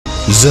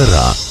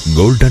Zara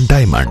Golden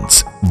Diamonds,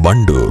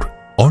 Wandoor,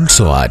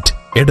 also at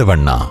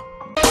Edavanna.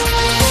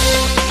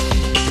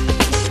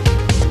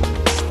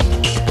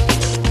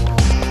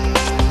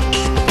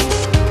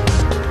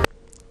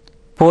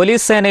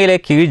 Police സേനയിലെ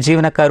കീഴ്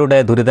ജീവനക്കാരുടെ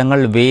ദുരിതങ്ങൾ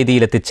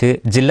വേദിയിലെത്തിച്ച്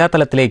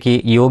ജില്ലാതലത്തിലേക്ക്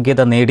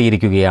യോഗ്യത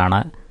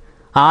നേടിയിരിക്കുകയാണ്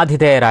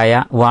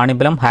ആതിഥേയരായ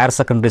വാണിയമ്പലം ഹയർ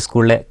സെക്കൻഡറി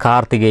സ്കൂളിലെ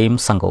കാർത്തികയും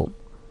സംഘവും.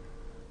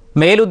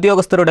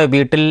 മേലുദ്യോഗസ്ഥരുടെ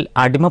വീട്ടിൽ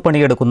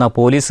അടിമപ്പണിയെടുക്കുന്ന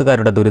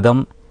പോലീസുകാരുടെ ദുരിതം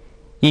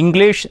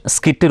ഇംഗ്ലീഷ്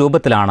സ്കിറ്റ്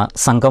രൂപത്തിലാണ്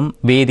സംഘം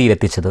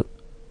വേദിയിലെത്തിച്ചത്.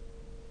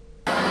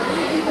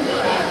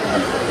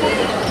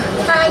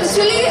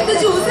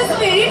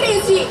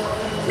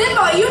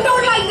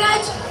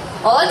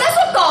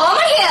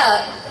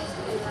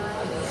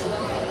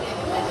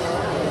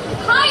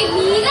 Hi,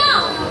 Meena.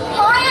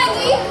 Hi,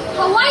 Auntie.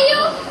 How are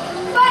you?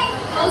 Fine.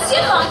 How's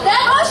your mother?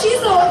 Oh,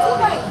 she's also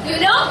fine. You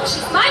know,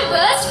 she's my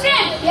best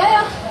friend. Yeah.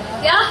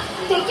 Yeah,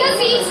 take your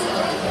seats.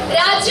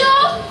 Raju.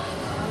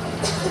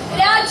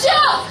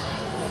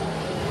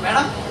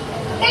 Madam?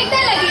 Take the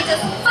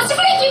luggages. First of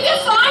all, keep your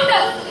phone.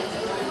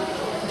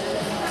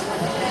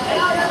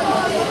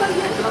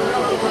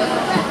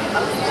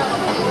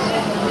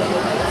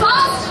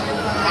 Fast.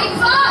 Take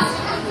fast.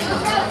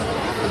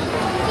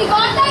 See,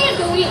 what are you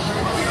doing?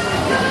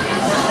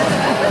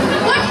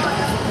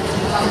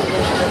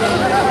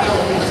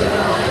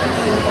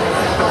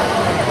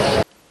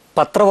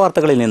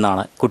 പത്രവാർത്തകളിൽ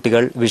നിന്നാണ്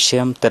കുട്ടികൾ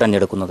വിഷയം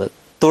തിരഞ്ഞെടുക്കുന്നത്.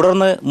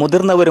 തുടർന്ന്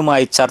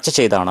മുതിർന്നവരുമായി ചർച്ച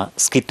ചെയ്താണ്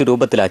skit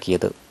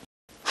രൂപത്തിലാക്കിയത്.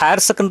 Higher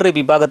secondary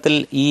വിഭാഗത്തിൽ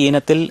ഈ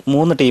ഇനത്തിൽ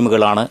 3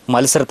 ടീമുകളാണ്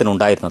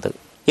മത്സരത്തിനുണ്ടായിരുന്നത്.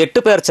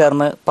 8 പേർ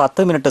ചേർന്ന്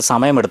 10 മിനിറ്റ്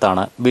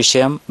സമയമെടുത്താണ്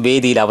വിഷയം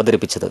വേദിയിൽ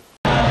അവതരിപ്പിച്ചത്.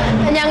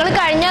 ഞങ്ങൾ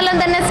കഴിഞ്ഞ കൊല്ലം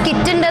തന്നെ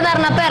സ്കിറ്റ് ഉണ്ടെന്ന്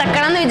പറഞ്ഞപ്പോൾ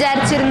ഇറക്കണം എന്ന്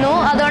വിചാരിച്ചിരുന്നു.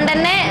 അതുകൊണ്ട്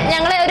തന്നെ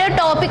ഞങ്ങൾ ഒരു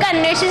ടോപ്പിക്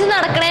അന്വേഷിച്ച്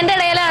നടക്കുന്നതിൻ്റെ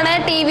ഇടയിലാണ്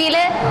TV-യിൽ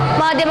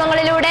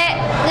മാധ്യമങ്ങളിലൂടെ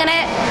ഇങ്ങനെ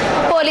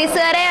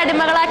പോലീസുകാരെ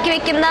അടിമകളാക്കി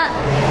വെക്കുന്ന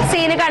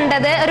സീന്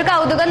കണ്ടത്. ഒരു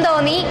കൗതുകം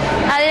തോന്നി,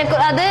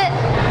 അത്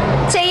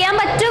ചെയ്യാൻ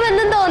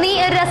പറ്റുമെന്നും തോന്നി.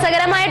 ഒരു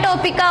രസകരമായ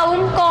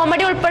ടോപ്പിക്കാവും,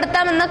 കോമഡി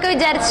ഉൾപ്പെടുത്താമെന്നൊക്കെ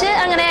വിചാരിച്ച്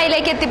അങ്ങനെ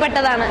അതിലേക്ക്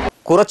എത്തിപ്പെട്ടതാണ്.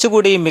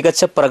 കുറച്ചുകൂടി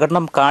മികച്ച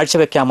പ്രകടനം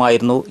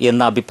കാഴ്ചവെക്കാമായിരുന്നു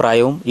എന്ന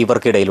അഭിപ്രായവും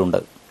ഇവർക്കിടയിലുണ്ട്.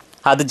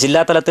 അത്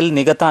ജില്ലാതലത്തിൽ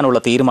നികത്താനുള്ള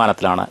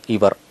തീരുമാനത്തിലാണ്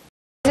ഇവർ.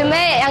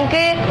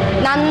 ഞങ്ങൾക്ക്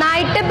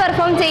നന്നായിട്ട്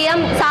പെർഫോം ചെയ്യാൻ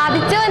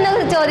സാധിച്ചോ എന്ന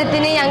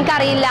ചോദ്യത്തിന് ഞങ്ങൾക്ക്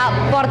അറിയില്ല.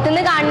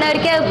 പുറത്തുനിന്ന്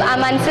കാണുന്നവർക്ക്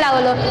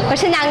മനസ്സിലാവുള്ളൂ.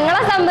 പക്ഷെ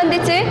ഞങ്ങളെ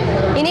സംബന്ധിച്ച്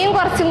ഇനിയും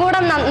കുറച്ചും കൂടെ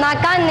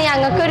നന്നാക്കാൻ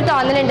ഞങ്ങൾക്ക് ഒരു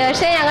തോന്നലുണ്ട്.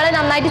 പക്ഷെ ഞങ്ങൾ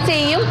നന്നായിട്ട്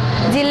ചെയ്യും.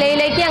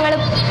 ജില്ലയിലേക്ക് ഞങ്ങൾ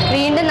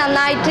വീണ്ടും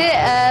നന്നായിട്ട്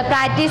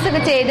പ്രാക്ടീസ്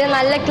ഒക്കെ ചെയ്ത്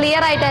നല്ല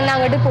ക്ലിയർ ആയിട്ട് തന്നെ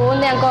അങ്ങോട്ട്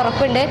പോകുമെന്ന് ഞങ്ങൾക്ക്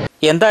ഉറപ്പുണ്ട്.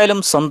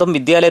 എന്തായാലും സ്വന്തം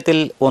വിദ്യാലയത്തിൽ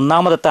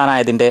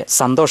ഒന്നാമതെത്താനായതിന്റെ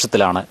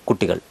സന്തോഷത്തിലാണ്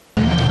കുട്ടികൾ.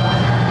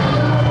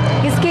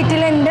 ഈ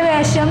സ്കിറ്റിൽ എൻ്റെ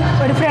വേഷം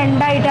ഒരു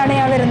ഫ്രണ്ടായിട്ടാണ്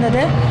ഞാൻ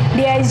വരുന്നത്.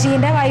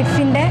 DIGൻ്റെ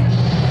വൈഫിൻ്റെ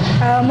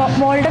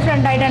മോളുടെ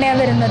ഫ്രണ്ടായിട്ടാണ് ഞാൻ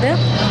വരുന്നത്.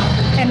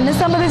 എന്നെ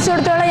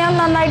സംബന്ധിച്ചിടത്തോളം ഞാൻ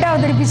നന്നായിട്ട്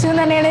അവതരിപ്പിച്ചു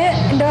എന്ന് തന്നെയാണ്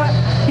എൻ്റെ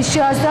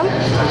വിശ്വാസം.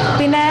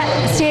 പിന്നെ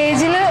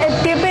സ്റ്റേജിൽ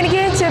എത്തിയപ്പോൾ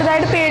എനിക്ക്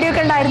ചെറുതായിട്ട്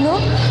പേടിയൊക്കെ ഉണ്ടായിരുന്നു.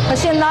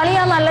 പക്ഷെ എന്നാലും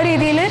ഞാൻ നല്ല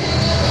രീതിയിൽ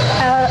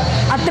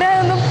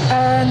അത്രയൊന്നും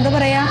എന്താ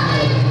പറയുക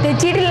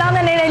തെറ്റിയിട്ടില്ല എന്ന്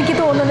തന്നെയാണ് എനിക്ക്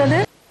തോന്നുന്നത്.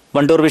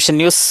 Wandoor vision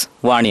news,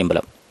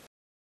 Vaniyambalam.